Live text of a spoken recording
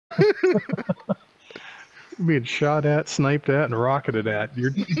Being shot at, sniped at, and rocketed at.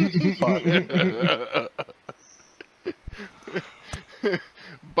 You're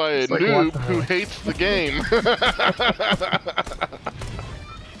By a It's like noob watching who hates the game.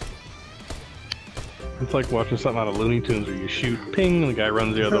 It's like watching something out of Looney Tunes where you shoot, ping, and the guy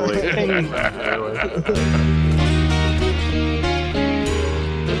runs the other way, ping, runs the other way.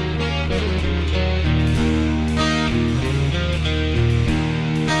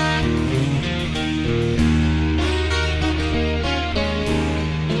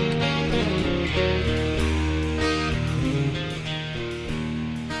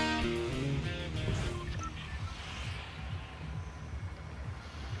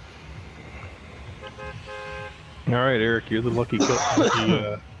 All right, Eric, you're the lucky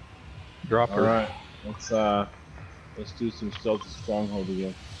dropper. All right, let's do some Stealthy Stronghold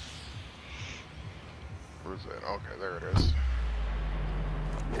again. Where's that? Okay, there it is.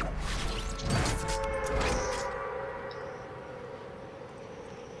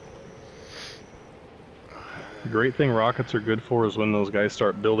 The great thing rockets are good for is when those guys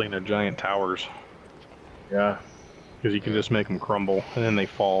start building their giant towers. Yeah. Because you can just make them crumble, and then they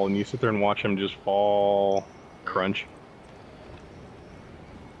fall, and you sit there and watch them just fall, crunch.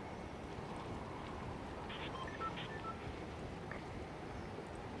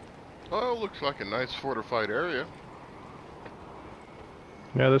 Oh, looks like a nice fortified area.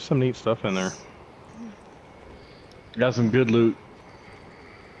 Yeah, there's some neat stuff in there. Got some good loot.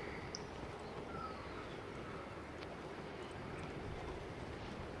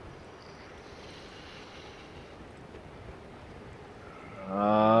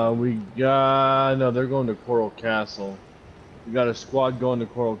 We got... No, they're going to Coral Castle. We got a squad going to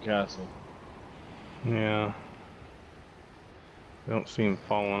Coral Castle. Yeah. They don't seem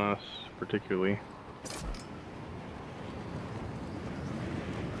following us particularly.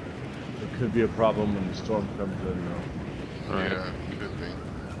 There could be a problem when the storm comes in, though. Right. Yeah, could be.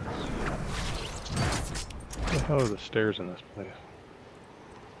 What the hell are the stairs in this place?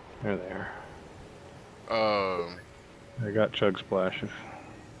 There they are. I got Chug Splash.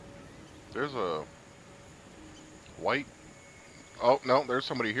 There's a white... Oh, no, there's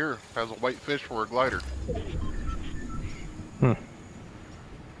somebody here. Has a white fish for a glider. Hmm.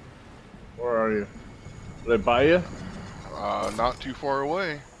 Where are you? Did I buy you? Not too far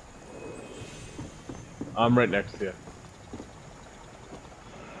away. I'm right next to you.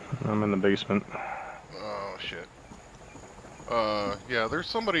 I'm in the basement. Oh, shit. Yeah, there's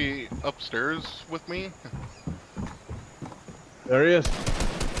somebody upstairs with me. There he is.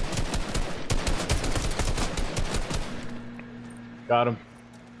 Got him.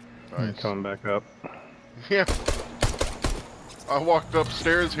 I'm coming back up. Yeah. I walked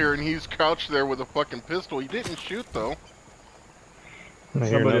upstairs here and he's crouched there with a fucking pistol. He didn't shoot though. I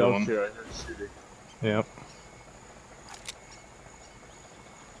hear Somebody another else one. here. I heard shooting. Yep.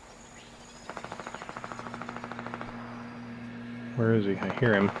 Where is he? I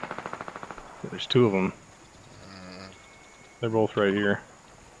hear him. There's two of them. They're both right here.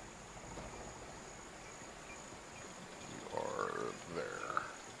 You are there.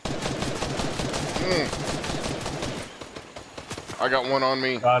 I got one on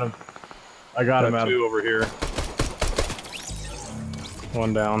me. Got him. I got him, Got Adam. two over here.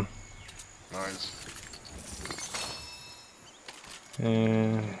 One down. Nice.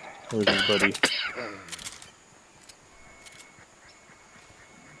 And where's his buddy?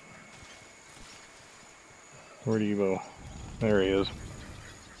 Where'd he go? There he is.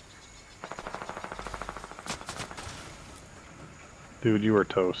 Dude, you are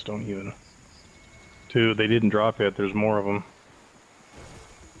toast. Don't even. Dude, they didn't drop yet. There's more of them.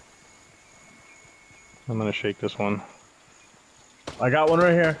 I'm gonna shake this one. I got one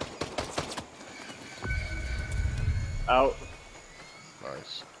right here. Out.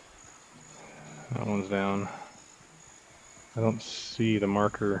 Nice. That one's down. I don't see the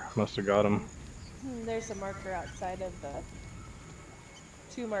marker. Must have got him. There's a marker outside of the...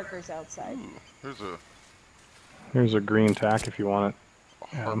 Two markers outside. Ooh, Here's a green tack if you want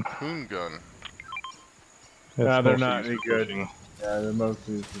it. harpoon gun. Nah, they're mostly not used any for good. fishing. Yeah, they're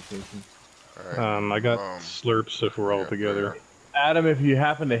mostly used for fishing. Alright. I got slurps if we're all yeah, together. Adam, if you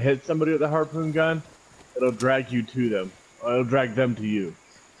happen to hit somebody with a harpoon gun, it'll drag you to them. Or it'll drag them to you.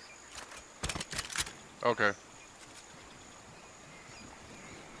 Okay.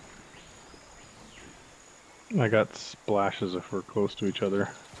 I got splashes if we're close to each other.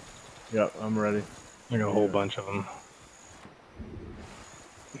 Yep, I'm ready. I got a whole bunch of them.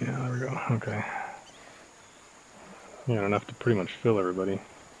 Yeah, there we go. Okay. Yeah, enough to pretty much fill everybody.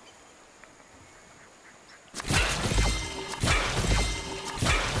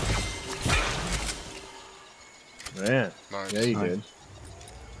 Man. Nice. Yeah, you Nice. did.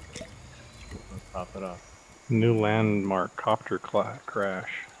 Let's top it off. New landmark copter crash.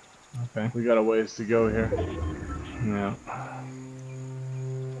 Okay. We got a ways to go here. Yeah. How do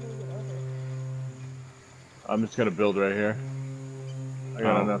we get over? I'm just gonna build right here. I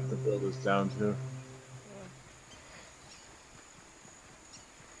got Oh. enough to build this down to.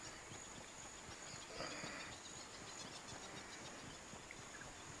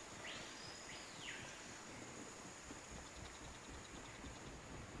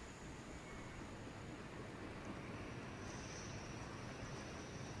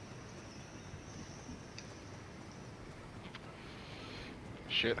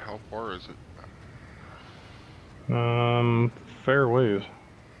 Shit, how far is it? Fair ways.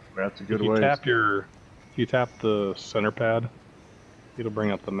 That's a good If you ways. if you tap the center pad, it'll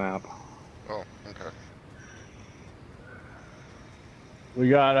bring up the map. Oh, okay. We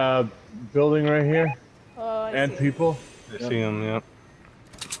got a building right here. Oh, I And see. people. I see them, yep.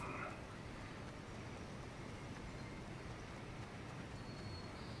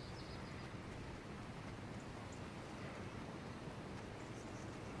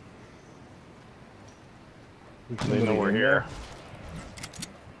 They know we're here.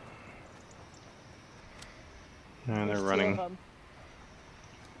 And There's they're 2 running. of 'em.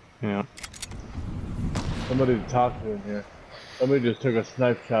 Yeah. Somebody to talk to in here. Somebody just took a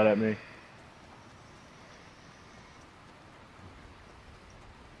snipe shot at me.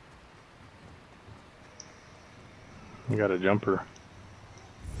 We got a jumper.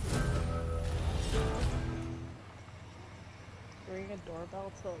 Ring a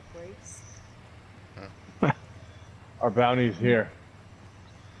doorbell till it breaks. Our bounty's here.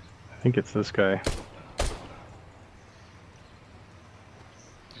 I think it's this guy.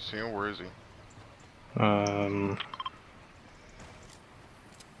 You see him? Where is he?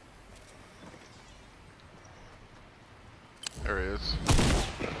 There he is.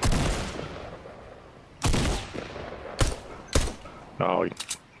 Oh.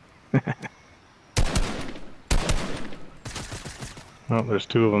 Oh, there's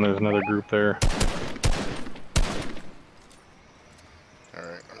 2 of them. There's another group there.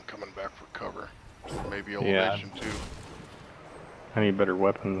 Alright, I'm coming back for cover. Maybe Yeah. elevation too. I need better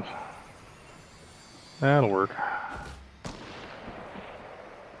weapons. That'll work.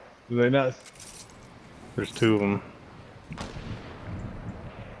 Do they not? There's 2 of them.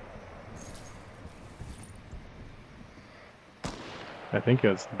 I think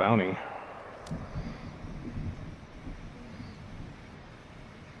it's the bounty.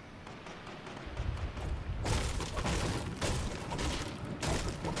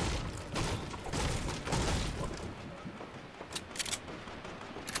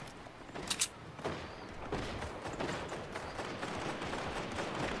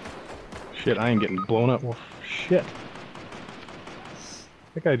 Shit, I ain't getting blown up. Well, shit.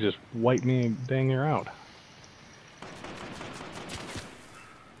 That guy just wiped me dang near out.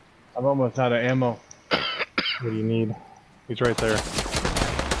 I'm almost out of ammo. What do you need? He's right there.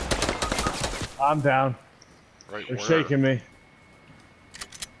 I'm down. Right They're where? shaking me.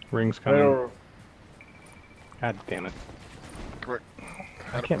 Ring's coming. They're- God damn it. Correct.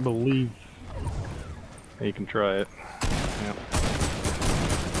 I can't believe you can try it. Yep.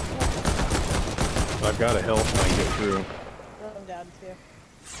 I've got a health I can get through. I'm down too.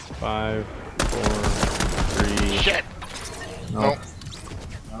 5, 4, 3. Shit! No. Nope.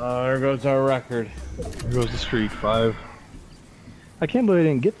 there goes our record. There goes the streak. 5. I can't believe I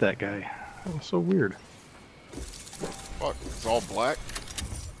didn't get that guy. That was so weird. Fuck, it's all black?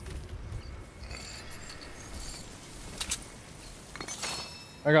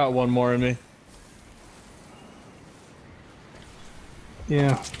 I got one more in me.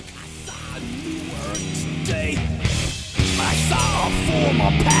 Yeah. Day. I saw a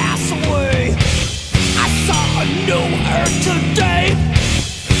former pass away. I saw a new earth today.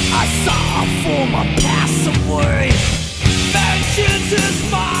 I saw a former